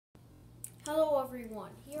Hello everyone,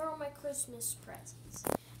 here are my Christmas presents.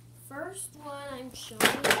 First one I'm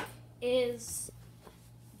showing is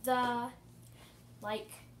the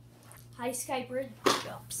High Sky Bridge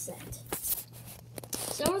up set.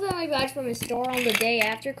 Some of them I got from a store on the day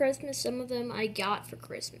after Christmas, some of them I got for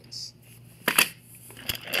Christmas.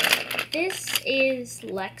 This is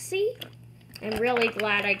Lexi. I'm really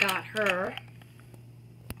glad I got her.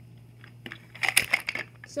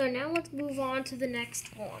 So now let's move on to the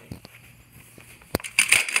next one.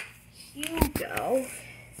 Hugo.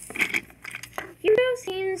 Hugo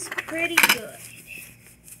seems pretty good.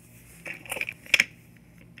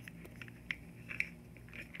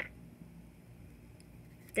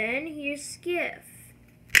 Then here's Skiff.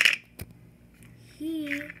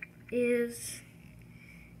 He is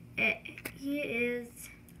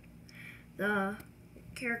the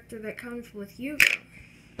character that comes with Hugo.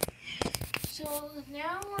 So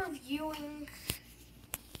now we're viewing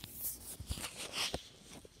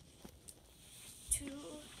two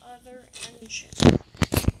other engines.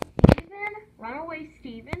 Runaway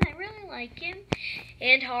Steven, I really like him,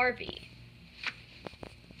 and Harvey.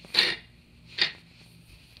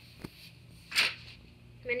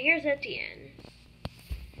 And here's Etienne.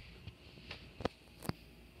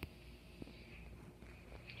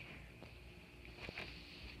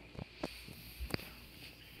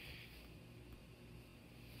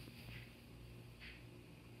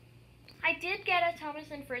 I did get a Thomas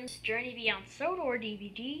and Friends Journey Beyond Sodor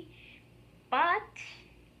DVD, but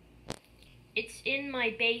it's in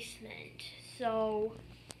my basement, so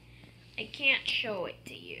I can't show it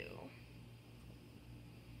to you.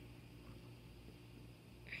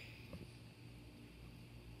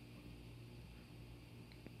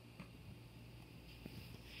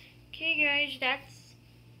 Okay guys, that's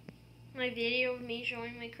my video of me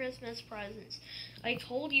showing my Christmas presents. I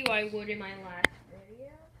told you I would in my last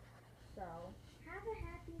video, so have a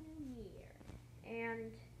happy new year.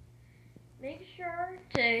 And make sure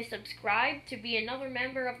to subscribe to be another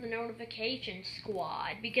member of the notification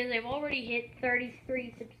squad, because I've already hit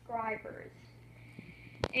 33 subscribers.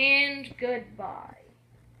 And goodbye.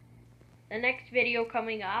 The next video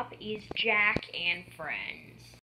coming up is Jack and Friends.